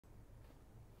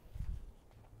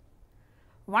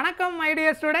வணக்கம் my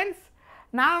dear students,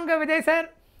 நான் உங்க விஜய் சார்.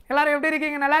 எல்லாரும் எப்படி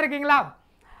இருக்கீங்க? நல்லா இருக்கீங்களா?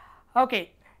 ஓகே,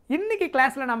 இன்னைக்கு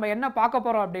கிளாஸ்ல நம்ம என்ன பார்க்க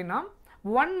போறோம் அப்படின்னா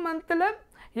 1 மந்த்ல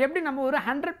எப்படி நம்ம ஒரு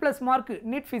 100+ மார்க்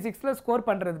நீட் ஃபிசிக்ஸ்ல ஸ்கோர்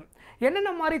பண்றது,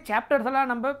 என்னென்ன மாதிரி சாப்டர்ஸ்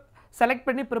எல்லாம் நம்ம செலக்ட்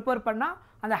பண்ணி ப்ரிப்பேர் பண்ணா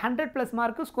அந்த 100+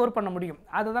 மார்க் ஸ்கோர் பண்ண முடியும்,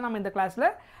 அதுதான் நம்ம இந்த கிளாஸ்ல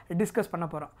டிஸ்கஸ் பண்ண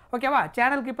போறோம். ஓகேவா?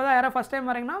 சேனலுக்கு இப்போதான் யாரோ ஃபர்ஸ்ட்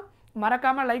டைம் வரீங்கன்னா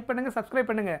மறக்காம லைக் பண்ணுங்க,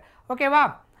 சப்ஸ்கிரைப் பண்ணுங்க. ஓகேவா?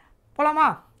 போலாமா?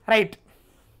 ரைட்.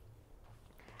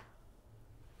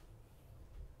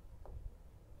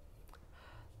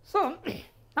 ஸோ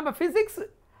நம்ம ஃபிசிக்ஸ்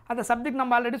அந்த சப்ஜெக்ட்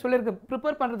நம்ம ஆல்ரெடி சொல்லியிருக்கோம்.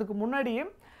 ப்ரிப்பேர் பண்ணுறதுக்கு முன்னாடியே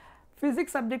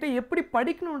ஃபிசிக்ஸ் சப்ஜெக்டை எப்படி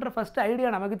படிக்கணுன்ற ஃபஸ்ட்டு ஐடியா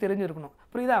நமக்கு தெரிஞ்சிருக்கணும்.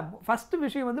 புரியுதா? ஃபஸ்ட்டு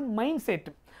விஷயம் வந்து மைண்ட் செட்.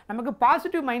 நமக்கு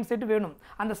பாசிட்டிவ் மைண்ட் செட் வேணும்.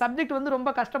 அந்த சப்ஜெக்ட் வந்து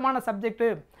ரொம்ப கஷ்டமான சப்ஜெக்ட்டு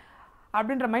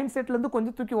அப்படின்ற மைண்ட் செட்லேருந்து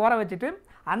கொஞ்சம் தூக்கி ஓர வச்சுட்டு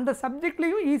அந்த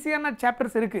சப்ஜெக்ட்லேயும் ஈஸியான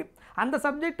சாப்டர்ஸ் இருக்குது, அந்த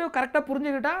சப்ஜெக்ட்டும் கரெக்டாக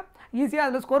புரிஞ்சுக்கிட்டால் ஈஸியாக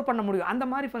அதில் ஸ்கோர் பண்ண முடியும். அந்த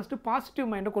மாதிரி ஃபஸ்ட்டு பாசிட்டிவ்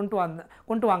மைண்டை கொண்டு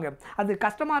வாங்க. அது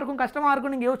கஷ்டமாக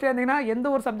இருக்கும் நீங்கள் யோசிச்சு இருந்தீங்கன்னா எந்த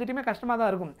ஒரு சப்ஜெக்ட்டுமே கஷ்டமாக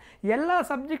தான் இருக்கும். எல்லா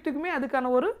சப்ஜெக்ட்டுக்குமே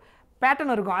அதுக்கான ஒரு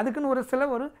பேட்டர்ன் இருக்கும், அதுக்குன்னு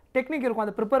ஒரு டெக்னிக் இருக்கும்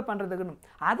அதை ப்ரிப்பேர் பண்ணுறதுக்குன்னு.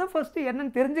 அதை ஃபஸ்ட்டு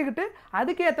என்னென்னு தெரிஞ்சுக்கிட்டு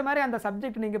அதுக்கேற்ற மாதிரி அந்த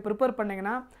சப்ஜெக்ட் நீங்கள் ப்ரிப்பேர்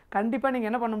பண்ணிங்கன்னா கண்டிப்பாக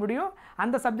நீங்கள் என்ன பண்ண முடியும்,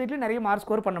 அந்த சப்ஜெக்ட்லேயும் நிறைய மார்க்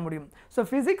ஸ்கோர் பண்ண முடியும். ஸோ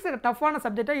ஃபிசிக்ஸ் டஃப்பான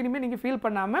சப்ஜெக்டாக இனிமேல் நீங்கள் ஃபீல்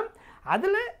பண்ணாமல்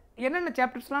அதில் என்னென்ன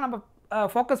சாப்டர்ஸ்லாம் நம்ம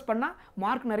ஃபோக்கஸ் பண்ணால்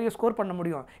மார்க் நிறைய ஸ்கோர் பண்ண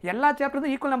முடியும். எல்லா சாப்டரும்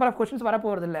ஈக்குவல் நம்பர் ஆஃப் கொஸ்டின்ஸ்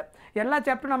வரப்போகிறது இல்லை. எல்லா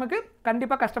சாப்டரும் நமக்கு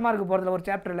கண்டிப்பாக கஷ்டமாக இருக்க போகிறதில்ல. ஒரு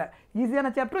சாப்டரில்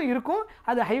ஈஸியான சாப்டரும் இருக்கும்,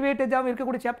 அது ஹை வெயிட்டேஜாகவும்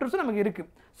இருக்கக்கூடிய சாப்டர்ஸும் நமக்கு இருக்குது.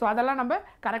 ஸோ அதெல்லாம் நம்ம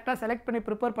கரெக்டாக செலக்ட் பண்ணி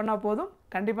ப்ரிப்பேர் பண்ணால் போதும்.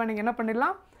 கண்டிப்பாக நீங்கள் என்ன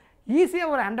பண்ணிடலாம்,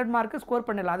 ஈஸியாக ஒரு 100 மார்க்கு ஸ்கோர்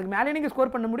பண்ணிடலாம். அதுக்கு மேலே நீங்கள்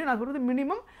ஸ்கோர் பண்ண முடியும். நான் சொல்கிறது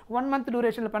மினிமம் 1 மந்த்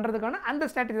டியூரேஷனில் பண்ணுறதுக்கான அந்த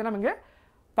ஸ்ட்ராட்டஜி தான் நம்ம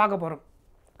பார்க்க போகிறோம்.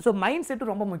 ஸோ மைண்ட்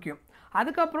செட்டு ரொம்ப முக்கியம்.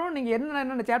 அதுக்கப்புறம் நீங்கள்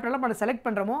என்னென்ன சாப்டர்லாம் நம்ம செலக்ட்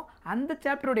பண்ணுறோமோ அந்த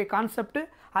சாப்டருடைய கான்செப்ட்டு,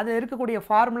 அதில் இருக்கக்கூடிய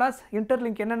ஃபார்முலாஸ்,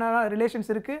 இன்டர்லிங்க் என்னென்ன ரிலேஷன்ஸ்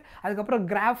இருக்குது, அதுக்கப்புறம்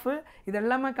கிராஃபு,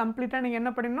 இதெல்லாமே கம்ப்ளீட்டாக நீங்கள்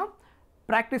என்ன பண்ணிடணும்,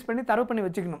 ப்ராக்டிஸ் பண்ணி தரவு பண்ணி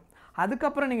வச்சுக்கணும்.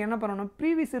 அதுக்கப்புறம் நீங்கள் என்ன பண்ணணும்,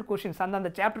 ப்ரீவியஸ் இயர் கொஷின்ஸ்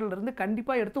அந்தந்த சாப்டர்லேருந்து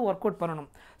கண்டிப்பாக எடுத்து ஒர்க் அவுட்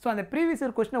பண்ணணும். ஸோ அந்த ப்ரீவியஸ்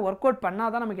இயர் கொஷினை ஒர்க் அவுட்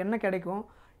பண்ணால் தான் நமக்கு என்ன கிடைக்கும்,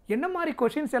 என்ன மாதிரி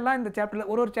கொஷின்ஸ் எல்லாம் இந்த சாப்டரில்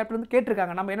ஒரு சாப்டர்லேருந்து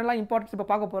கேட்டிருக்காங்க, நம்ம என்னெல்லாம் இம்பார்ட்டன்ஸ் இப்போ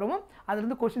பார்க்க போகிறோமோ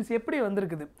அதுலேருந்து கொஷின்ஸ் எப்படி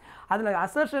வந்திருக்குது, அதில்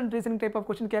assertion reasoning type of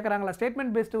question கேட்குறாங்களா,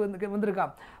 statement based வந்திருக்கா,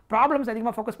 ப்ராப்ளம்ஸ்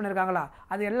அதிகமாக ஃபோக்கஸ் பண்ணியிருக்காங்களா,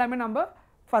 அது எல்லாமே நம்ம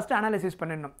ஃபஸ்ட்டு அனாலிசிஸ்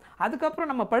பண்ணிடணும்.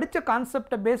 அதுக்கப்புறம் நம்ம படித்த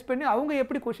கான்செப்டை பேஸ் பண்ணி அவங்க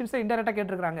எப்படி கொஷின்ஸை இன்டெரக்டாக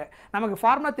கேட்டிருக்காங்க, நமக்கு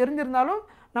ஃபார்முலா தெரிஞ்சிருந்தாலும்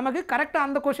நமக்கு கரெக்டாக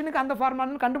அந்த கொஷினுக்கு அந்த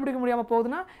ஃபார்முலான்னு கண்டுபிடிக்க முடியாமல்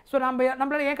போகுதுன்னா, ஸோ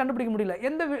நம்மளால் ஏன் கண்டுபிடிக்க முடியல,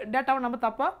 எந்த டேட்டாவை நம்ம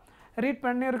தப்பாக ரீட்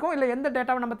பண்ணியிருக்கோம், இல்லை எந்த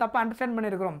டேட்டாவை நம்ம தப்பாக அண்டர்ஸ்டாண்ட்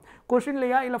பண்ணியிருக்கிறோம்,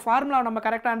 கொஷின்லையா இல்லை ஃபார்முலாவை நம்ம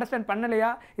கரெக்டாக அண்டர்ஸ்டாண்ட் பண்ணலையா,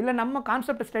 இல்லை நம்ம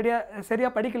கான்செப்ட்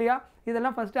சரியாக படிக்கலையா,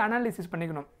 இதெல்லாம் ஃபஸ்ட்டு அனாலிசிஸ்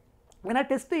பண்ணிக்கணும். ஏன்னா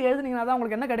டெஸ்ட்டு எழுதுனீங்கன்னா தான்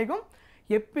உங்களுக்கு என்ன கிடைக்கும்,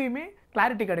 எப்பயுமே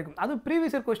கிளாரிட்டி கிடைக்கும். அதுவும்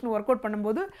previous year question work out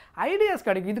பண்ணும்போது ஐடியாஸ்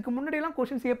கிடைக்கும். இதுக்கு முன்னாடியெல்லாம்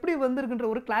கொஷின்ஸ் எப்படி வந்திருக்குன்ற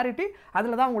ஒரு கிளாரிட்டி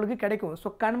அதில் தான் உங்களுக்கு கிடைக்கும்.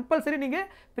 ஸோ கம்பல்சரி நீங்கள்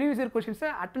ப்ரீவியஸ் இயர் கொஷின்ஸை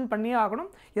அட்டன் பண்ணியே ஆகணும்.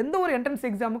 எந்த ஒரு என்ட்ரன்ஸ்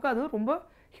எக்ஸாமுக்கும் அது ரொம்ப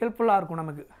ஹெல்ப்ஃபுல்லாக இருக்கும்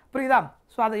நமக்கு. புரியுதா?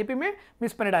 ஸோ அதை எப்பயுமே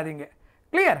மிஸ் பண்ணிடாதீங்க.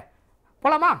 கிளியர்?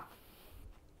 போலாமா?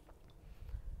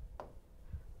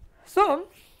 ஸோ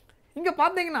இங்கே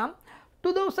பார்த்தீங்கன்னா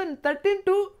 2013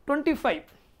 to 25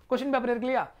 கொஷின் பேப்பர் இருக்கு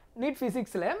இல்லையா, நீட்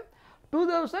ஃபிசிக்ஸில்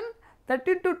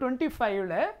 2013 to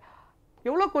 25ல்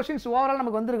எவ்வளோ கொஷின்ஸ் ஓவரால்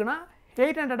நமக்கு வந்திருக்குன்னா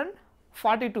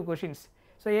 842 கொஷின்ஸ்.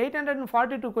 ஸோ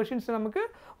 842 கொஷின்ஸ் நமக்கு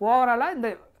ஓவராலாக இந்த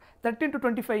 13 to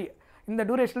 25 இந்த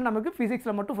டூரேஷனில் நமக்கு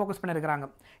ஃபிசிக்ஸில் மட்டும் ஃபோக்கஸ் பண்ணியிருக்கிறாங்க.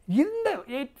 இந்த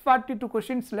 842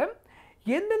 கொஷின்ஸில்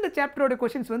எந்தெந்த சாப்டரோட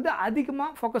கொஷின்ஸ் வந்து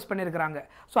அதிகமாக ஃபோக்கஸ் பண்ணியிருக்கிறாங்க,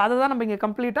 ஸோ அதை தான் நம்ம இங்கே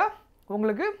கம்ப்ளீட்டாக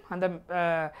உங்களுக்கு அந்த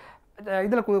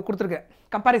இதில் கொடுத்துருக்கேன்,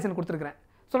 கம்பேரிசன் கொடுத்துருக்குறேன்.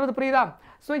 சொல்கிறது புரியுதா?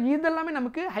 ஸோ இதெல்லாமே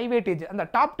நமக்கு ஹை வெயிட்டேஜ், அந்த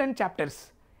டாப் 10 சாப்டர்ஸ்,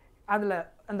 அதில்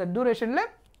அந்த டியூரேஷனில்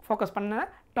ஃபோக்கஸ் பண்ண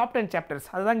டாப் 10 சாப்டர்ஸ்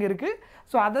அதுதான் இங்கே இருக்குது.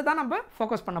 ஸோ அதை தான் நம்ம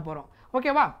ஃபோக்கஸ் பண்ண போகிறோம்.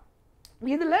 ஓகேவா?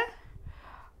 இதில்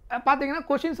பார்த்தீங்கன்னா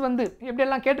கொஷின்ஸ் வந்து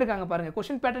எப்படியெல்லாம் கேட்டிருக்காங்க பாருங்கள்.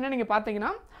 கொஷின் பேட்டர்னே நீங்கள்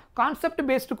பார்த்தீங்கன்னா கான்செப்ட்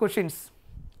பேஸ்டு கொஷின்ஸ்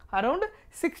அரௌண்ட்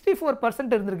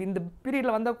 64% இருந்திருக்கு. இந்த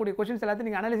பீரியடில் வந்தக்கூடிய கொஷின்ஸ் எல்லாத்தையும்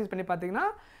நீங்கள் அனாலிசிஸ் பண்ணி பார்த்தீங்கன்னா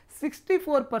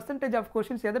 64% ஆஃப்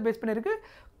கொஷின்ஸ் எதை பேஸ் பண்ணியிருக்கு,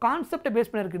 கான்செப்டை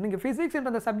பேஸ் பண்ணியிருக்கு. நீங்கள்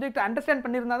ஃபிசிக்ஸ்ன்ற அந்த சப்ஜெக்ட் அண்டர்ஸ்டாண்ட்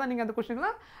பண்ணியிருந்தால் தான் நீங்கள் அந்த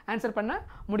கொஷின்லாம் ஆன்சர் பண்ண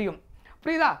முடியும்.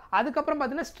 புரியுதா? அதுக்கப்புறம்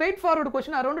பார்த்தீங்கன்னா straight forward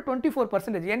question around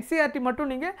 24%. NCERT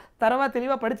மட்டும் நீங்கள் தரவாக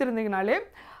தெளிவாக படிச்சிருந்தீங்கனாலே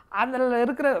அதில்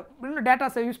இருக்கிற இன்னும்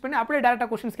டேட்டாஸை யூஸ் பண்ணி அப்படியே டேரெக்டாக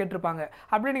கொஷின்ஸ் கேட்டிருப்பாங்க,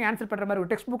 அப்படியே நீங்கள் ஆன்சர் பண்ணுற மாதிரி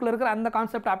இருக்கும். டெக்ஸ்ட் புக்கில் இருக்கிற அந்த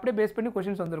கான்செப்ட் அப்படியே பேஸ் பண்ணி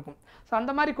கொஷின்ஸ் வந்திருக்கும். ஸோ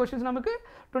அந்த மாதிரி கொஷின்ஸ் நமக்கு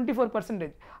 24%.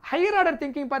 ஹையர் ஆர்டர்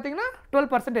திங்கிங் பார்த்தீங்கன்னா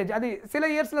 12%. அது சில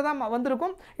இயர்ஸில் தான்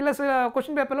வந்திருக்கும், இல்லை சில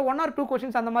கொஷின் பேப்பரில் 1 or 2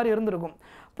 கொஷின்ஸ் அந்த மாதிரி இருந்திருக்கும்.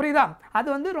 புரியுதா? அது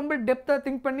வந்து ரொம்ப டெப்த்தாக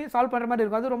திங்க் பண்ணி சால்வ் பண்ணுற மாதிரி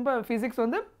இருக்கும். அது ரொம்ப ஃபிசிக்ஸ்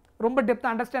வந்து ரொம்ப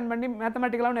டெப்த்தாக அண்டர்ஸ்டாண்ட் பண்ணி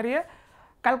மேத்தமெட்டிக்கலாகவும் நிறைய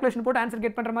கால்குலேஷன் போட்டு ஆன்சர்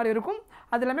கெட் பண்ணுற மாதிரி இருக்கும்.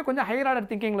 அது எல்லாமே கொஞ்சம் ஹையர் ஆர்டர்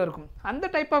திங்கிங்கில் இருக்கும். அந்த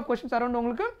டைப் ஆஃப் கொஷின்ஸ் அரௌண்ட்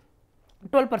உங்களுக்கு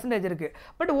 12% இருக்குது.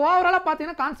 பட் ஓவராலாக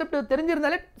பார்த்தீங்கன்னா கான்செப்ட்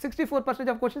தெரிஞ்சிருந்தாலே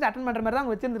 64% ஆஃப் கொஸ்டின்ஸ் அட்டன் பண்ணுற மாதிரி தான்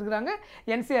அவங்க வச்சிருந்துருக்காங்க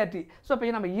NCERT. ஸோ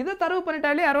இப்போ நம்ம இதை தரவு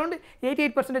பண்ணிட்டாலே அரௌண்ட்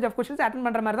 88% ஆஃப் கொஸ்டின்ஸ் அட்டன்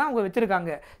பண்ணுற மாதிரி தான் அவங்க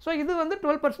வச்சிருக்காங்க. ஸோ இது வந்து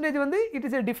 12% வந்து it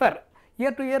is differ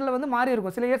year to இயரில் வந்து மாறி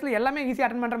இருக்கும். சில இயர்ஸில் எல்லாமே ஈஸியாக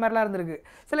அட்டன் பண்ணுற மாதிரிலாம் இருந்திருக்கு,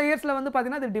 சில இயர்ஸில் வந்து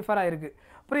பார்த்தீங்கன்னா அது டிஃபர் ஆகிருக்கு.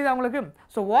 புரியுதா உங்களுக்கு?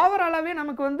 ஸோ ஓவராலாகவே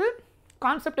நமக்கு வந்து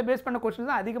கான்செப்டை பேஸ் பண்ண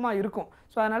கொஸ்டின்ஸ் தான் அதிகமாக இருக்கும்.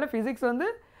 ஸோ அதனால் ஃபிசிக்ஸ் வந்து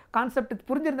கான்செப்ட்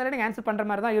புரிஞ்சிருந்தாலே நீங்கள் ஆன்சர் பண்ணுற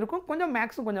மாதிரி தான் இருக்கும். கொஞ்சம்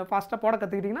மேக்ஸும் கொஞ்சம் ஃபாஸ்ட்டாக போட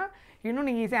கற்றுக்கிட்டிங்கன்னா இன்னும்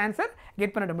நீங்கள் ஈஸியாக ஆன்சர்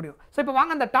கெட் பண்ணிட முடியும். ஸோ இப்போ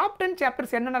வாங்க அந்த டாப் 10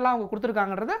 சாப்டர்ஸ் என்னென்னலாம் அவங்க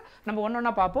கொடுத்துருக்காங்கன்றத நம்ம ஒன்று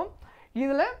ஒன்றா பார்ப்போம்.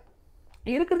 இதில்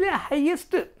இருக்கிறதுலே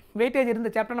ஹையஸ்ட் வெயிட்டேஜ் இருந்த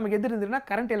சாப்டர் நமக்கு எது இருந்ததுன்னா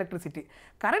கரண்ட் எலக்ட்ரிசிட்டி.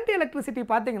 கரண்ட் எலக்ட்ரிசிட்டி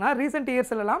பார்த்தீங்கன்னா ரீசெண்ட்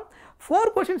இயர்ஸ்லாம் 4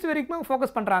 கொஷின்ஸ் வரைக்கும்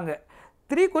ஃபோக்கஸ் பண்ணுறாங்க.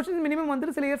 3 கொஸ்டின்ஸ் மினிமம்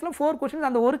வந்துட்டு சில இயர்ஸ்லாம் 4 கொஸ்டின்ஸ்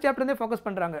அந்த ஒரு சாப்டர்லேயே ஃபோக்கஸ்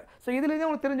பண்ணுறாங்க. ஸோ இதுலேருந்து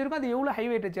உங்களுக்கு தெரிஞ்சிருக்கும் அது எவ்வளோ ஹை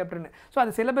வெயிட்டேஜ் சாப்டர்னு. ஸோ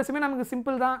அது சிலபஸுமே நமக்கு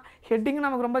சிம்பிள் தான், ஹெட்டிங்கும்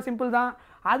நமக்கு ரொம்ப சிம்பிள் தான்.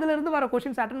 அதிலிருந்து வர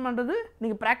கொஸ்டின்ஸ் அட்டன் பண்ணுறது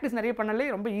நீங்கள் ப்ராக்டிஸ் நிறைய பண்ணலே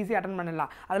ரொம்ப ஈஸியாக அட்டன் பண்ணலாம்.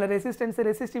 அதில்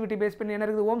ரெசிஸ்டிவிட்டி பேஸ் பண்ணி என்ன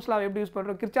இருக்குது, ஓம்ஸ் லா எப்படி யூஸ்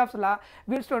பண்ணுறோம், கிர்ச்சாஃப்ஸ் லா,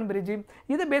 வீல்ஸ்டோன் பிரிட்ஜ்,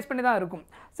 இதை பேஸ் பண்ணி தான் இருக்கும்.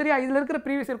 சரியா? இதில் இருக்கிற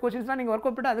ப்ரீவியஸ் இயர் கொஸ்டின்ஸ்லாம் நீங்கள் ஒர்க்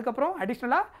அவுட் பண்ணிட்டு அதுக்கப்புறம்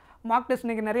அடிஷ்னலாக மார்க் டெஸ்ட்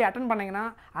நீங்கள் நிறைய அட்டன் பண்ணிங்கன்னா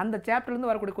அந்த சாப்டர்லேருந்து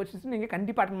வரக்கூடிய கொஸ்டின்ஸ் நீங்கள்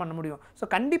கண்டிப்பாக அட்டன் பண்ண முடியும். ஸோ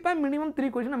கண்டிப்பாக மினிமம் 3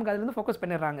 கொஸ்டின் நமக்கு அதிலிருந்து ஃபோக்கஸ்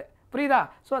பண்ணிடுறாங்க. புரியுதா?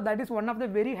 So that is one of the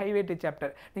very high weightage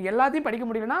chapter. நீங்கள் எல்லாத்தையும் படிக்க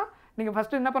முடியலன்னா நீங்கள்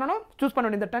ஃபஸ்ட்டு என்ன பண்ணணும், சூஸ்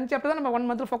பண்ணணும். இந்த 10 சாப்டர் தான் நம்ம 1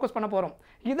 மந்த்தில் ஃபோக்கஸ் பண்ண போகிறோம்.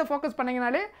 இதை ஃபோக்கஸ்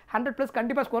பண்ணிங்கனாலே 100+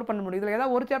 கண்டிப்பாக ஸ்கோர் பண்ண முடியும். இதில்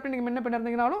ஏதாவது ஒரு சாப்டர் நீங்கள் முன்ன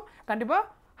பண்ணியிருந்தீங்கனாலும் கண்டிப்பாக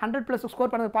 100+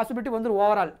 ஸ்கோர் பண்ண பாசிபிலிட்டி வந்துடும்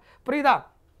ஓவரால். புரியுதா?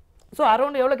 ஸோ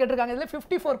அரௌண்ட் எவ்வளோ கேட்டிருக்காங்க, இதில்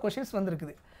 54 கொஸ்டின்ஸ்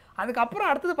வந்துருக்குது. அதுக்கப்புறம்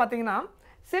அடுத்தது பார்த்தீங்கன்னா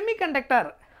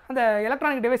செமிகண்டக்டர், அந்த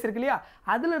எலக்ட்ரானிக் டிவைஸ் இருக்கு இல்லையா,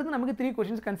 அதிலிருந்து நமக்கு 3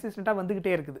 கொஸ்டின்ஸ் கன்சிஸ்டண்ட்டாக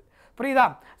வந்துகிட்டே இருக்குது. புரியுதா?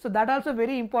 So that also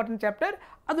very important chapter.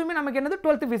 அதுவுமே நமக்கு என்னது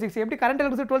 12th ஃபிசிக்ஸ். எப்படி கரண்ட்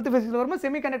எலக்ட்ரிசிட்டி 12th ஃபிசிக்ஸில் வருமோ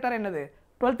செமிகண்டக்டர் என்னது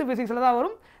 12th ஃபிசிக்ஸில் தான்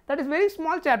வரும். That is very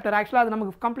small chapter. ஆக்சுவலாக அது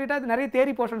நமக்கு கம்ப்ளீட்டாக அது நிறைய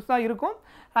தியரி போர்ஷன்ஸ் தான் இருக்கும்.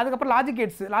 அதுக்கப்புறம் லாஜிக்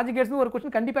கேட்ஸ் ஒரு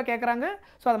கொஸ்டின் கண்டிப்பாக கேட்குறாங்க.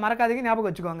 ஸோ அதை மறக்காதீங்க, ஞாபகம்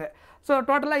வச்சுக்கோங்க. ஸோ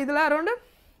டோட்டலாக இதில் அரௌண்ட்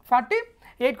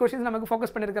 48 கொஸ்டின்ஸ் நமக்கு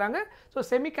ஃபோக்கஸ் பண்ணியிருக்காங்க. So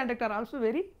semiconductor also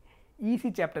very easy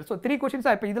chapter. So 3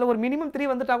 கொஸ்டின்ஸாக இப்போ இதில் ஒரு மினிமம் 3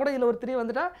 வந்துட்டா கூட இதில் ஒரு 3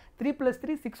 வந்துட்டா 3 +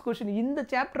 3 6 கொஸ்டின். இந்த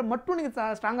சாப்டர் மட்டும்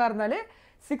நீங்கள் ஸ்ட்ராங்காக இருந்தாலே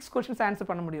 6 கொஸ்டின்ஸ் ஆன்சர்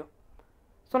பண்ண முடியும்.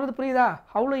 சொல்கிறது புரியுதா?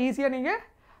 அவ்வளோ ஈஸியாக நீங்கள்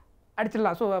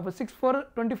அடிச்சிடலாம். ஸோ அப்போ 6 ×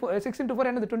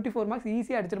 4 என்னது 24 மார்க்ஸ்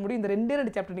ஈஸியாக அடிச்சிட முடியும். இந்த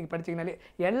 2 சாப்டர் நீங்கள் படிச்சிங்கனாலே.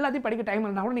 எல்லாத்தையும் படிக்க டைம்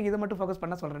இல்லைனா கூட நீங்கள் இதை மட்டும் ஃபோக்கஸ்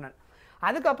பண்ண சொல்கிறேன் நான்.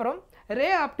 அதுக்கப்புறம்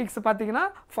ரே ஆப்டிக்ஸ் பார்த்தீங்கன்னா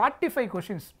 45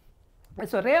 கொஸ்டின்ஸ்.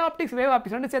 ஸோ ரே ஆப்டிக்ஸ், வேவ்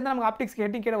ஆப்டிக்ஸ் ரெண்டு சேர்ந்து நமக்கு ஆப்டிக்ஸ்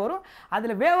ஹெட்டிங் கீழே வரும்.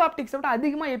 அதில் வேவ் ஆப்டிக்ஸை விட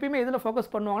அதிகமாக எப்பயுமே எதில் ஃபோக்கஸ்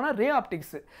பண்ணுவாங்கன்னா ரே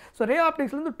ஆப்டிக்ஸ். ஸோ ரே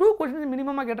ஆப்டிக்ஸ்லேருந்து 2 கொஸ்டின்ஸ்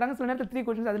மினிமமாக கேட்டாங்க, சில நேரத்தில் 3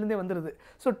 கொஸ்டின்ஸ் அதுலேருந்தே வந்துருது.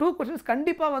 ஸோ 2 கொஸ்டின்ஸ்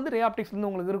கண்டிப்பாக வந்து ரே ஆப்டிக்ஸ்லேருந்து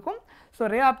உங்களுக்கு இருக்கும்.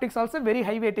 ஸோ ரே optics also very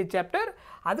high weightage chapter.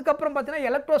 அதுக்கப்புறம் பார்த்தீங்கன்னா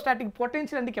எலக்ட்ரோஸ்டாட்டிக்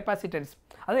பொட்டன்ஷியல் அண்ட் கெப்பாசிட்டன்ஸ்.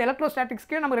 அது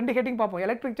எலக்ட்ரோஸ்டாட்டிக்ஸ்க்கே நம்ம 2 ஹெட்டிங் பார்ப்போம்,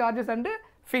 எலக்ட்ரிக் சார்ஜஸ் அண்ட்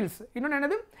ஃபீல்ட்ஸ். இன்னொன்று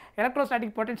என்னது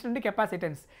எலக்ட்ரோஸ்டாட்டிக் பொட்டன்ஷியல் அண்ட்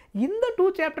கெப்பாசிட்டன்ஸ். இந்த 2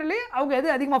 சாப்டர்லேயே அவங்க எது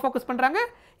அதிகமாக ஃபோக்கஸ் பண்ணுறாங்க,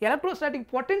 எலக்ட்ரோஸ்டாட்டிக்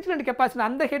பொட்டன்ஷியல் அண்ட் கெப்பாசிட்டி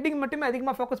அந்த ஹெட்டிங் மட்டுமே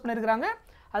அதிகமாக ஃபோக்கஸ் பண்ணியிருக்காங்க.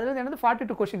 அதில் என்னது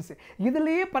 42 கொஸ்டின்ஸ்.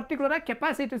 இதுலேயே பர்டிகுலராக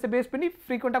கெப்பாசிட்டன்ஸை பேஸ் பண்ணி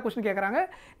ஃப்ரீக்வெண்ட்டாக கொஸ்டின் கேட்குறாங்க.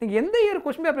 நீங்கள் எந்த இயர்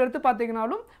கொஸ்டின் பேப்பர் எடுத்து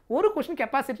பார்த்தீங்கன்னாலும் ஒரு கொஸ்டின்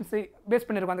கெப்பாசிட்டன்ஸை பேஸ்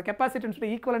பண்ணியிருக்கும். அந்த கெப்பாசிட்டன்ஸோட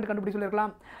ஈக்குவலண்ட் கண்டுபிடிச்சு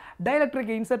சொல்லியிருக்கலாம்,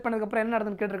 டைஎலக்ட்ரிக் இன்சர்ட் பண்ணதுக்கப்புறம் என்ன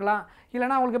நடந்துன்னு கேட்டிருக்கலாம்.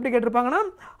 இல்லைனா அவங்களுக்கு எப்படி கேட்டிருப்பாங்கன்னா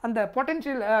அந்த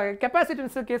பொட்டன்ஷியல்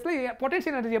கெப்பாசிட்டன்ஸ் கேஸில்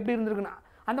பொட்டன்ஷியல் எனர்ஜி எப்படி இருந்திருக்குன்னா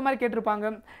அந்த மாதிரி கேட்டிருப்பாங்க.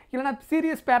 இல்லைனா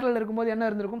சீரியஸ் பேரலில் இருக்கும்போது என்ன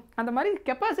இருந்திருக்கும், அந்த மாதிரி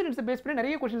கெப்பாசிட்டன்ஸை பேஸ் பண்ணி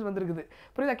நிறைய கொஸ்டின்ஸ் வந்துருக்குது.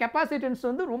 புரியுதா? கெப்பாசிட்டன்ஸ்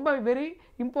வந்து ரொம்ப very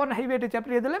important high weightage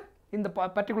chapter இதில் இந்த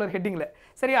பர்டிகுலர் ஹெட்டிங்கில்.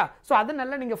 சரியா? ஸோ அதை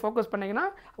நல்லா நீங்கள் ஃபோக்கஸ் பண்ணிங்கன்னா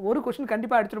ஒரு கொஸ்டின்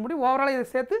கண்டிப்பாக அடிச்சிட முடியும். ஓவரால் இதை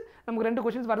சேர்த்து நமக்கு 2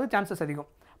 கொஸ்டின்ஸ் வரது சான்சஸ் அதிகம்.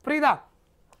 புரியுதா?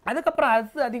 அதுக்கப்புறம்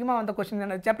அது அதிகமாக வந்த கொஸ்டின்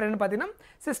என்ன சாப்டர் என்ன பார்த்தீங்கன்னா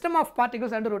system of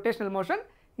particles and rotational motion.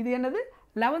 இது என்னது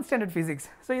 11th ஸ்டாண்டர்ட் ஃபிசிக்ஸ்.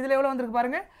 ஸோ இதில் எவ்வளோ வந்திருக்கு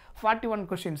பாருங்கள், 41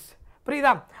 கொஸ்டின்ஸ்.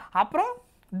 புரியுதா? அப்புறம்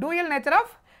dual nature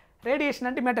of radiation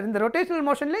and matter. இந்த ரொட்டேஷனல்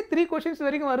மோஷன்லேயே 3 கொஸ்டின்ஸ்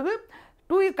வரைக்கும் வருது.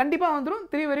 2 கண்டிப்பாக வந்துடும்,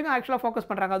 3 வரைக்கும் ஆக்சுவலாக ஃபோக்கஸ்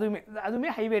பண்ணுறாங்க.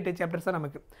 அதுவுமே ஹை வெயிட்டேஜ் சாப்டர்ஸ் தான்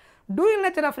நமக்கு. டூயல்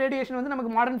நேச்சர் ஆஃப் ரேடியேஷன் வந்து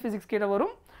நமக்கு மாடர்ன் ஃபிசிக்ஸ் கீழே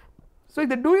வரும். ஸோ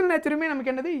இந்த டூயல் நேச்சருமே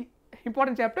நமக்கு என்னது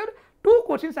இம்பார்ட்டன்ட் சாப்டர். 2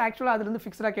 கொஸ்டின்ஸ் ஆக்சுவலாக அதுலேருந்து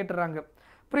ஃபிக்ஸ்டாக கேட்டுறாங்க.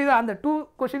 புரியுதா? அந்த 2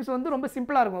 கொஸ்டின்ஸ் வந்து ரொம்ப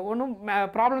சிம்பிளாக இருக்கும். ஒன்றும்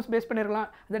ப்ராப்ளம்ஸ் பேஸ் பண்ணியிருக்கலாம்,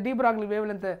 அந்த டி ப்ராக்லி வேவ்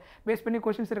லென்த்தை பேஸ் பண்ணி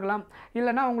கொஸ்டின்ஸ் இருக்கலாம்.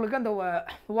 இல்லைனா உங்களுக்கு அந்த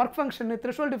work function,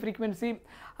 threshold frequency,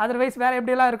 otherwise வேறு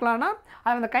எப்படியெல்லாம் இருக்கலாம்னா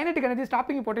அந்த கைனடிக் எனர்ஜி,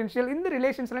 ஸ்டாப்பிங் பொட்டன்ஷியல், இந்த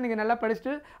ரிலேஷன்ஸ்லாம் நீங்கள் நல்லா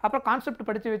படிச்சுட்டு அப்புறம் கான்செப்ட்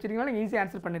படித்து வச்சிருக்கீங்கன்னா நீங்கள் ஈஸியாக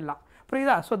ஆன்சர் பண்ணிடலாம்.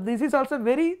 புரியுதா? So this is also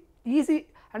very easy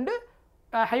and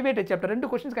high weightage chapter. 2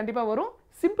 questions கண்டிப்பாக வரும்.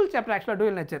 சிம்பிள் சாப்டர் ஆக்சுவலாக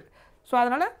டூயல் நேச்சர். ஸோ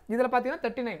அதனால் இதில் பார்த்தீங்கன்னா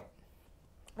 39.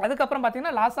 அதுக்கப்புறம்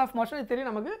பார்த்தீங்கன்னா லாஸ் ஆஃப் மோஷன், இது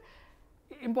தெரியும் நமக்கு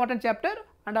important chapter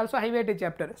and also high weightage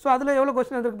chapter. So அதில் எவ்வளோ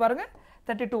கொஸ்டின் இருக்குது பாருங்கள்,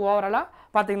 32 ஓவராலாக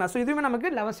பார்த்தீங்கன்னா. ஸோ இதுவுமே நமக்கு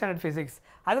 11th ஸ்டாண்டர்ட் ஃபிசிக்ஸ்.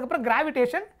 அதுக்கப்புறம்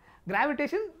gravitation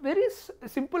very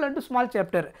simple and small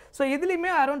chapter. So இதுலேயுமே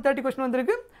அரௌண்ட் 30 கொஸ்டின்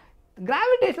வந்திருக்கு.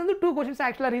 கிராவிடேஷன் வந்து 2 கொஸ்டின்ஸ்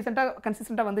ஆக்சுவலாக ரீசெண்டாக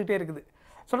கன்சிஸ்டண்ட்டாக வந்துகிட்டே இருக்குது.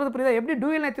 சொல்கிறது புரியுதா? எப்படி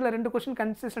டூயல் நேச்சரில் 2 கொஸ்டின்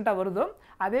கன்சிஸ்டண்ட்டாக வருதோ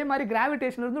அதே மாதிரி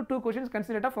கிராவிடேஷன் இருந்து 2 கொஸ்டின்ஸ்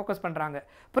கன்சிஸ்டண்ட்டாக ஃபோக்கஸ் பண்ணுறாங்க.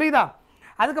 புரியுதா?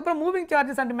 அதுக்கப்புறம் மூவிங்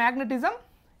சார்ஜஸ் அண்ட் மேக்னட்டிசம்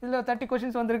இதில் 30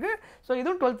 கொஷின்ஸ் வந்திருக்கு. ஸோ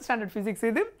இதுவும் 12th ஸ்டாண்டர்ட் ஃபிசிக்ஸ்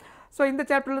இது. ஸோ இந்த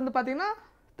சாப்டர்லேருந்து பார்த்தீங்கன்னா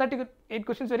 38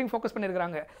 கொஷின்ஸ் வரைக்கும் ஃபோக்கஸ்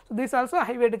பண்ணியிருக்காங்க. So this also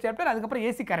high wait chapter. அதுக்கப்புறம்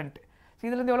ஏசி கரண்ட். ஸோ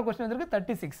இதுலேருந்து எவ்வளோ கொஸ்டின் வந்திருக்கு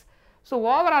 36. ஸோ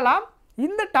ஓவராலாக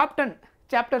இந்த டாப் 10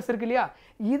 சாப்டர்ஸ் இருக்கு இல்லையா,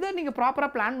 இதை நீங்கள் ப்ராப்பராக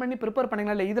பிளான் பண்ணி ப்ரிப்பேர்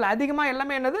பண்ணிங்களா இல்லை? இதில் அதிகமாக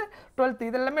எல்லாமே என்னது 12th,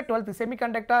 இது எல்லாமே 12th.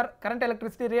 செமிகண்டக்டர், கரண்ட்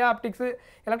எலக்ட்ரிசிட்டி, ரே optics,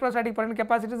 electrostatic potential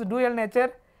capacities, dual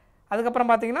nature,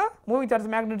 அதுக்கப்புறம் பார்த்தீங்கன்னா moving charge,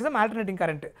 magnetism, alternating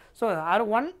current. So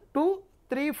 1 2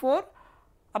 3 4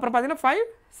 அப்புறம் பார்த்தீங்கன்னா 5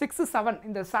 6 7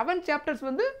 இந்த 7 சாப்டர்ஸ்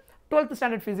வந்து 12th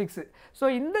ஸ்டாண்டர்ட் ஃபிசிக்ஸ். ஸோ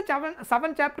இந்த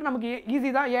 7 சாப்டர் நமக்கு ஈஸி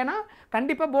தான். ஏன்னா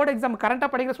கண்டிப்பாக போர்டு எக்ஸாம் கரண்ட்டாக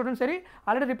படிக்கிற ஸ்டூடெண்ட் சரி,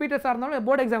 ஆல்ரெடி ரிப்பீட்டர்ஸாக இருந்தாலும்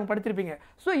போர்டு எக்ஸாம் படிச்சிருப்பீங்க.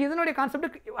 ஸோ இதனுடைய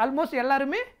கான்செப்ட் ஆல்மோஸ்ட்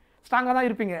எல்லாருமே ஸ்ட்ராங்காக தான்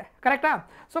இருப்பீங்க. கரெக்டாக?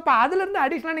 ஸோ இப்போ அதுலேருந்து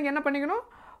அடிஷ்னலாக நீங்கள் என்ன பண்ணிக்கணும்,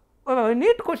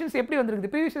 நீட் கொஷின்ஸ் எப்படி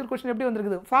வந்திருக்குது, ப்ரீவியஸ் இயர் கொஷின் எப்படி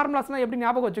வந்திருக்குது, ஃபார்முலாஸ்லாம் எப்படி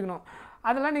ஞாபகம் வச்சுக்கணும்,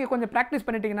 அதெல்லாம் நீங்கள் கொஞ்சம் ப்ராக்டிஸ்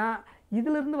பண்ணிட்டீங்கன்னா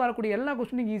இதிலிருந்து வரக்கூடிய எல்லா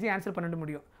கொஸ்டினுக்கும் ஈஸியாக ஆன்சர் பண்ணிட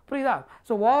முடியும். புரியுதா?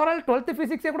 ஸோ ஓவரால் 12th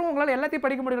ஃபிசிக்ஸே கூட உங்களால் எல்லாத்தையும்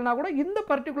படிக்க முடியலனா கூட இந்த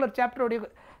பர்டிகுலர் சாப்டருடைய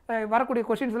வரக்கூடிய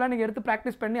கொஷின்ஸ்லாம் நீங்கள் எடுத்து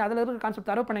ப்ராக்டிஸ் பண்ணி அதில் இருக்க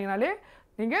கான்செப்ட் தரவு பண்ணிங்கனாலே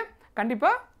நீங்கள்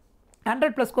கண்டிப்பாக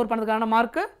 100+ ஸ்கோர் பண்ணுறதுக்கான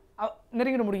மார்க்கு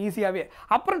நெருங்கிட முடியும் ஈஸியாகவே.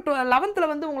 அப்புறம் 11th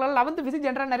வந்து உங்களால் 11th ஃபிசிக்ஸ்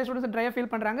ஜென்ரல் நிறைய ஸ்டூடெண்ட்ஸ் ட்ரையாக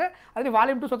ஃபீல் பண்ணுறாங்க. அது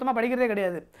வால்யூம் 2 சுத்தமாக படிக்கிறதே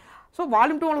கிடையாது. ஸோ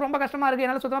வால்யூம் 2 உங்களுக்கு ரொம்ப கஷ்டமாக இருக்குது,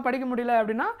 என்னால் சுத்தமாக படிக்க முடியல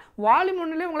அப்படின்னா வால்யூம்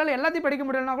 1லேயே உங்களால் எல்லாத்தையும் படிக்க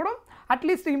முடியலனா கூட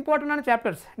அட்லீஸ்ட் இம்பார்ட்டண்டான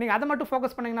சாப்டர்ஸ் நீங்கள் அதை மட்டும்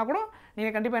ஃபோக்கஸ் பண்ணிங்கன்னா கூட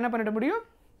நீங்கள் கண்டிப்பாக என்ன பண்ணிட முடியும்,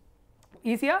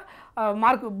 ஈஸியாக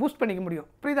மார்க் பூஸ்ட் பண்ணிக்க முடியும்.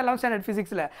 புரியுதா? 11th ஸ்டாண்டர்ட்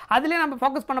ஃபிசிக்ஸில் அதுலேயே நம்ம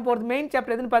ஃபோக்கஸ் பண்ண போகிறது மெயின்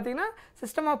சாப்டர் எதுன்னு பார்த்தீங்கன்னா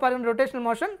சிஸ்டம் ஆஃப் ரொட்டேஷனல்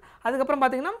மோஷன், அதுக்கப்புறம்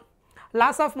பார்த்தீங்கன்னா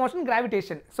loss of motion,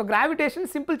 gravitation. So gravitation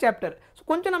simple chapter. So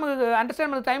கொஞ்சம் நமக்கு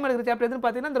அண்டர்ஸ்டாண்ட் பண்ண டைம் எடுக்கிற சாப்டர் எதுன்னு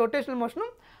பார்த்தீங்கன்னா இந்த ரொட்டேஷனல்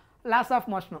மோஷனும் லாஸ் ஆஃப்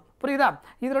மோஷனும். புரியுதா?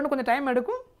 இது ரெண்டும் கொஞ்சம் டைம்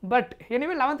எடுக்கும். பட்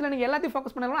எனிவே 11th நீங்கள் எல்லாத்தையும்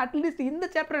ஃபோக்கஸ் பண்ணலாம். அட்லீஸ்ட் இந்த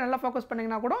சாப்டர் நல்லா ஃபோக்கஸ்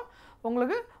பண்ணிங்கன்னா கூட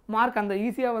உங்களுக்கு மார்க் அந்த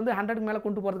ஈஸியாக வந்து 100க்கு மேலே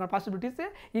கொண்டு போகிறதுக்கான பாசிபிலிட்டிஸை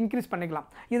இன்க்ரீஸ் பண்ணிக்கலாம்.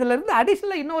 இதிலிருந்து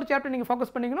அடிஷ்னலாக இன்னொரு சாப்டர் நீங்கள்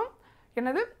ஃபோக்கஸ் பண்ணிக்கணும்.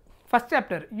 என்னது? First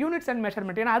chapter units and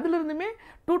measurement. ஏன்னா அதுலேருந்துமே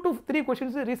 2 to 3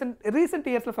 கொஷின்ஸ் ரீசெண்ட்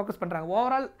இயர்ஸில் ஃபோக்கஸ் பண்ணுறாங்க.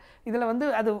 ஓவரால் இதில் வந்து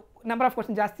அது நம்பர் ஆஃப்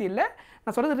கொஸ்டின் ஜாஸ்தி இல்லை.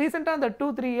 நான் சொல்கிறது ரீசெண்டாக அந்த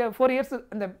 4 இயர்ஸ்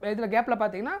இந்த இதில் கேப்பில்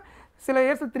பார்த்தீங்கன்னா சில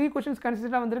இயர்ஸில் 3 கொஷின்ஸ்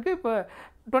கன்சிஸ்டண்டாக வந்திருக்கு. இப்போ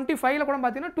 25ல் கூட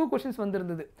பார்த்தீங்கன்னா 2 கொஷின்ஸ்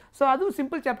வந்துருந்தது. ஸோ அதுவும்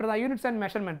சிம்பிள் சாப்டர் தான், யூனிட்ஸ் அண்ட்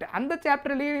மெஷர்மெண்ட். அந்த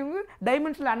சாப்டர்லேயே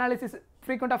டைமென்ஷனல் அனாலிசிஸ்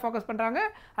ஃப்ரீக்வெண்ட்டாக ஃபோக்கஸ் பண்ணுறாங்க.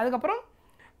 அதுக்கப்புறம்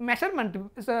மெஷர்மெண்ட்,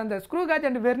 ஸோ அந்த screw gauge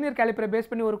and vernier கேலிப்பரை base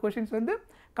பண்ணி ஒரு கொஷின்ஸ் வந்து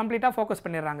கம்ப்ளீட்டாக ஃபோக்கஸ்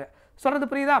பண்ணிடுறாங்க. சொல்கிறது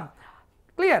புரியுதா?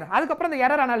 கிளியர்? அதுக்கப்புறம் அந்த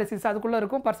எரர் அனாலிசிஸ் அதுக்குள்ளே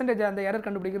இருக்கும், பர்சன்டேஜ் அந்த எரர்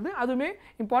கண்டுபிடிக்கிறது, அதுவுமே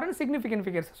இம்பார்ட்டன்ட் சிக்னிஃபிகன்ட்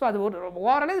ஃபிகர்ஸ். ஸோ அது ஒரு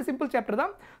ஓவரால் இது சிம்பிள் சாப்டர்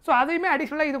தான். ஸோ அதையுமே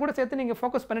அடிஷ்னலாக இது கூட சேர்த்து நீங்கள்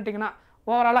ஃபோக்கஸ் பண்ணிட்டீங்கன்னா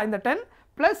ஓவராலாக இந்த 10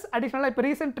 ப்ளஸ் அடிஷ்னலாக இப்போ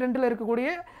ரீசெண்ட் ட்ரெண்டில் இருக்கக்கூடிய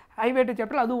ஹைவேட்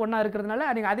சாப்டர் அதுவும் ஒன்றா இருக்கிறதுனால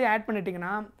நீங்கள் அதே ஆட்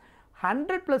பண்ணிட்டீங்கன்னா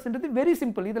 100+ன்றது வெரி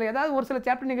சிம்பிள். இதில் ஏதாவது ஒரு சில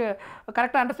சாப்டர் நீங்கள்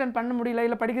கரெக்டாக அண்டர்ஸ்டாண்ட் பண்ண முடியல,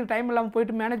 இல்லை படிக்கிற டைம் இல்லாமல்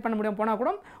போயிட்டு மேனேஜ் பண்ண முடியாமல் போனால்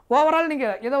கூட ஓவரால்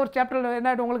நீங்கள் ஏதோ ஒரு சாப்டரில் என்ன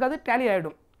ஆகிடும், உங்களுக்கு அது டேலி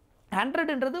ஆகிடும்.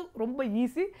 100ன்றது ரொம்ப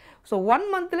ஈஸி. ஸோ 1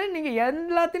 மந்த்தில் நீங்கள்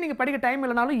எல்லாத்தையும் நீங்கள் படிக்க டைம்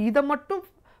இல்லைனாலும் இதை மட்டும்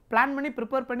பிளான் பண்ணி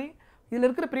ப்ரிப்பேர் பண்ணி இதில்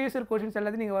இருக்கிற ப்ரீவியஸ் இயர் கொஷின்ஸ்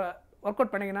எல்லாத்தையும் நீங்கள் ஒர்க்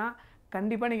அவுட் பண்ணிங்கன்னா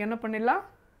கண்டிப்பாக நீங்கள் என்ன பண்ணிடலாம்,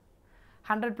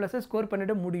 100+ ஸ்கோர்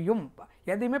பண்ணிட முடியும்.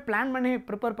 எதையுமே பிளான் பண்ணி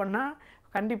ப்ரிப்பேர் பண்ணால்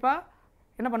கண்டிப்பாக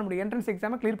என்ன பண்ண முடியும், என்ட்ரன்ஸ்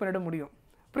எக்ஸாமை கிளியர் பண்ணிட முடியும்.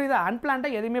 புரியுதா?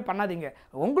 அன்பிளான்டாக எதுவுமே பண்ணாதீங்க.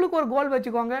 உங்களுக்கு ஒரு கோல்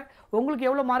வச்சுக்கோங்க. உங்களுக்கு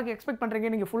எவ்வளோ மார்க் எக்ஸ்பெக்ட் பண்ணுறீங்க,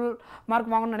 நீங்கள் ஃபுல்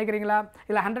மார்க் வாங்கணும்னு நினைக்கிறீங்களா,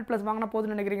 இல்லை 100+ வாங்கினா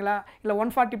போதுன்னு நினைக்கிறீங்களா, இல்லை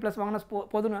 140+ வாங்கினா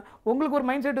போதுன்னு உங்களுக்கு ஒரு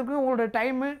மைண்ட் செட் இருக்கும். உங்களோட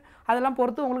டைமு அதெல்லாம்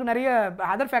பொறுத்து உங்களுக்கு நிறைய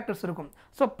அதர் ஃபேக்டர்ஸ் இருக்கும்.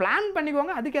 ஸோ பிளான்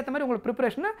பண்ணிக்கோங்க, அதுக்கேற்ற மாதிரி உங்களுக்கு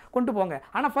ப்ரிப்பரேஷனை கொண்டு போங்க.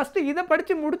 ஆனால் ஃபஸ்ட்டு இதை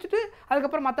படித்து முடிச்சுட்டு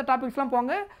அதுக்கப்புறம் மற்ற டாபிக்ஸ்லாம்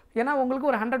போங்க. ஏன்னா உங்களுக்கு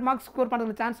ஒரு 100 மார்க்ஸ் ஸ்கோர்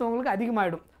பண்ணுற சான்ஸ் உங்களுக்கு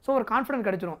அதிகமாகிடும். ஸோ ஒரு கான்ஃபிடன்ட்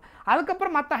கிடச்சிடும்.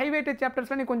 அதுக்கப்புறம் மற்ற ஹைவேட்டட்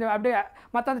சாப்டர்ஸ்லாம் நீ கொஞ்சம் அப்படியே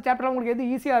மற்ற அந்த சாப்டர்லாம் உங்களுக்கு எது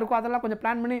ஈஸியாக இருக்கும் அதெல்லாம் கொஞ்சம்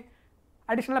பிளான் பண்ணி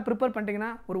அடிஷ்னலாக ப்ரிப்பேர்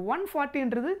பண்ணிட்டீங்கன்னா ஒரு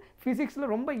 140ன்றது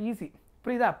ஃபிசிக்ஸில் ரொம்ப ஈஸி.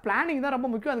 புரியுதா? பிளானிங் தான் ரொம்ப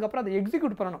முக்கியம். அதுக்கப்புறம் அதை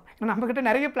எக்ஸிக்யூட் பண்ணணும். ஏன்னா நம்மக்கிட்ட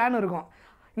நிறைய பிளான் இருக்கும்.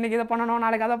 இன்றைக்கி இதை பண்ணணும்,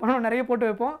 நாளைக்கு அதை பண்ணணும், நிறைய போட்டு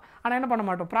வைப்போம். ஆனால் என்ன பண்ண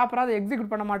மாட்டோம், ப்ராப்பராக அதை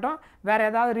எக்ஸிக்யூட் பண்ண மாட்டோம். வேறு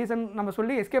ஏதாவது ரீசன் நம்ம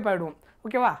சொல்லி எஸ்கேப் ஆகிடுவோம்.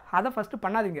 ஓகேவா? அதை ஃபஸ்ட்டு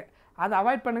பண்ணாதீங்க, அதை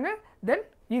அவாய்ட் பண்ணுங்கள். தென்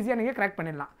ஈஸியாக நீங்கள் கிராக்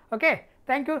பண்ணிடலாம். Okay,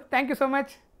 thank you so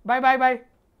much. By.